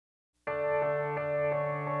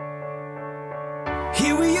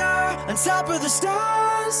on top of the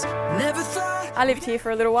stars. Never thought. I lived here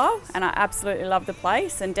for a little while and I absolutely loved the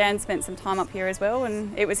place, and Dan spent some time up here as well,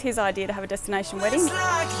 and it was his idea to have a destination wedding.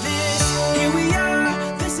 I've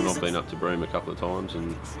been up to Broome a couple of times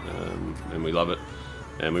and we love it,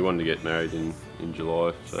 and we wanted to get married in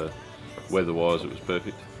July, so weather-wise it was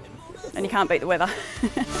perfect. And you can't beat the weather.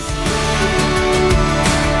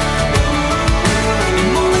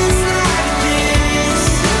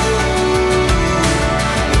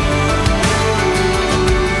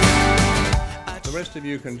 The rest of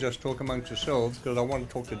you can just talk amongst yourselves, because I want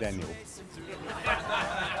to talk to Daniel.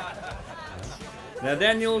 Now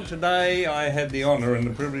Daniel, today I had the honour and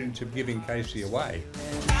the privilege of giving Casey away.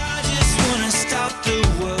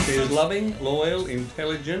 She is loving, loyal,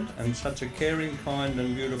 intelligent and such a caring, kind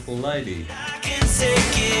and beautiful lady.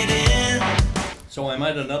 So I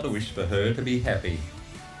made another wish for her to be happy.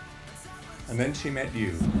 And then she met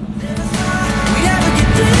you.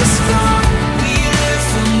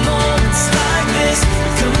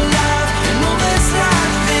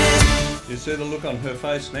 You see the look on her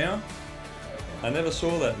face now? I never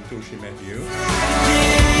saw that until she met you.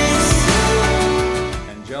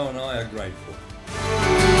 And Joe and I are grateful.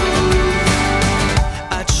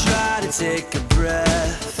 I try to take a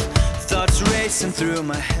breath, thoughts racing through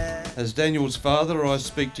my head. As Daniel's father, I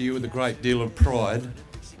speak to you with a great deal of pride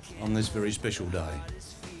on this very special day.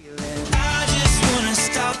 I just wanna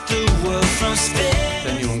stop the world from spinning.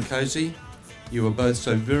 Daniel and Casey, you are both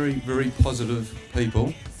so very, very positive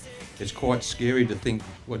people. It's quite scary to think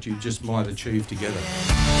what you just might achieve together.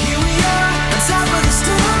 Here we are, on top of the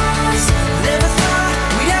stars. Never thought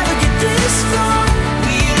we'd ever get this far.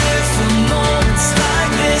 We live for moments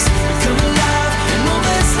like this. We come alive in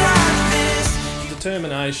moments like this.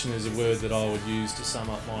 Determination is a word that I would use to sum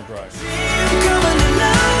up my bro.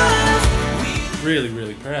 Really,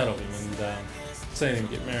 really proud of him, and seeing him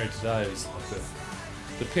get married today is like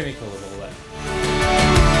the pinnacle of all that.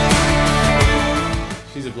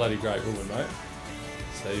 She's a bloody great woman, mate.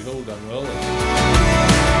 So you've all done well.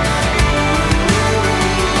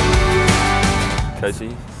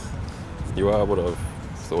 Casey, you are what I've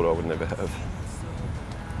thought I would never have.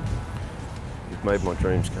 You've made my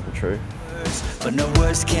dreams come true. But no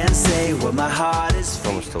words can say what my heart is. I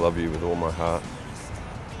promise to love you with all my heart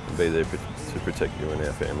and be there to protect you and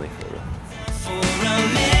our family forever. For a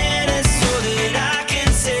minute so that I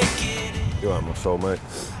can take it. You are my soulmate,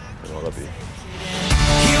 and I love you.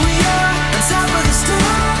 Here we are, on top of the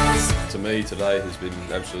stars. To me, today has been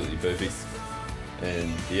absolutely perfect,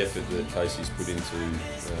 and the effort that Casey's put into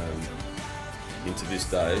this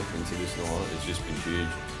day, into this night, has just been huge.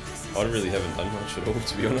 I really haven't done much at all,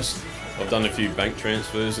 to be honest. I've done a few bank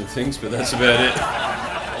transfers and things, but that's about it.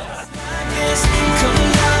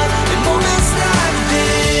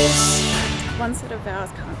 One set of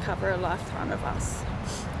vows can't cover a lifetime of us,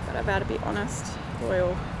 but I vow to be honest,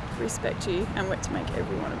 loyal, respect you and work to make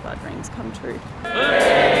every one of our dreams come true.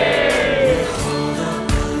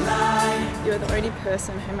 You're the only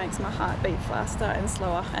person who makes my heart beat faster and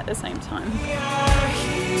slower at the same time.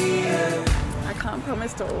 I can't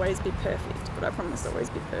promise to always be perfect, but I promise to always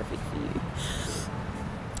be perfect for you.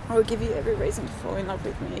 I will give you every reason to fall in love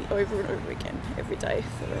with me over and over again, every day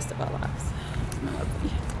for the rest of our lives. I love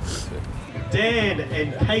you. Dan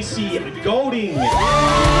and Casey Golding.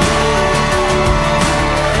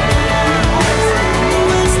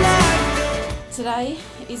 Today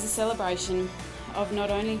is a celebration of not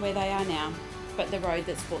only where they are now, but the road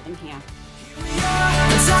that's brought them here.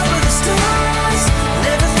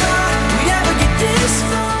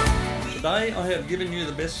 Today I have given you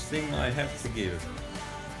the best thing I have to give.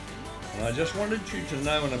 And I just wanted you to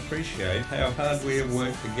know and appreciate how hard we have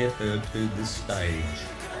worked to get her to this stage.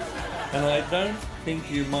 And I don't think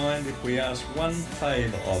you mind if we ask one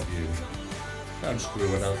favour of you. Don't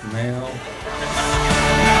screw it up now.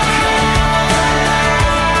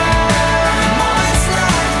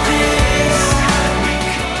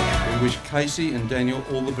 We wish Casey and Daniel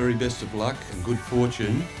all the very best of luck and good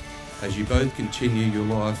fortune as you both continue your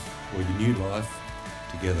life, or your new life,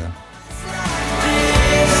 together.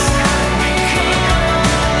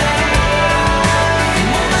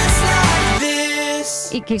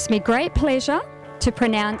 It gives me great pleasure to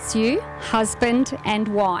pronounce you husband and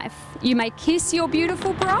wife. You may kiss your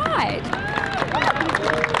beautiful bride.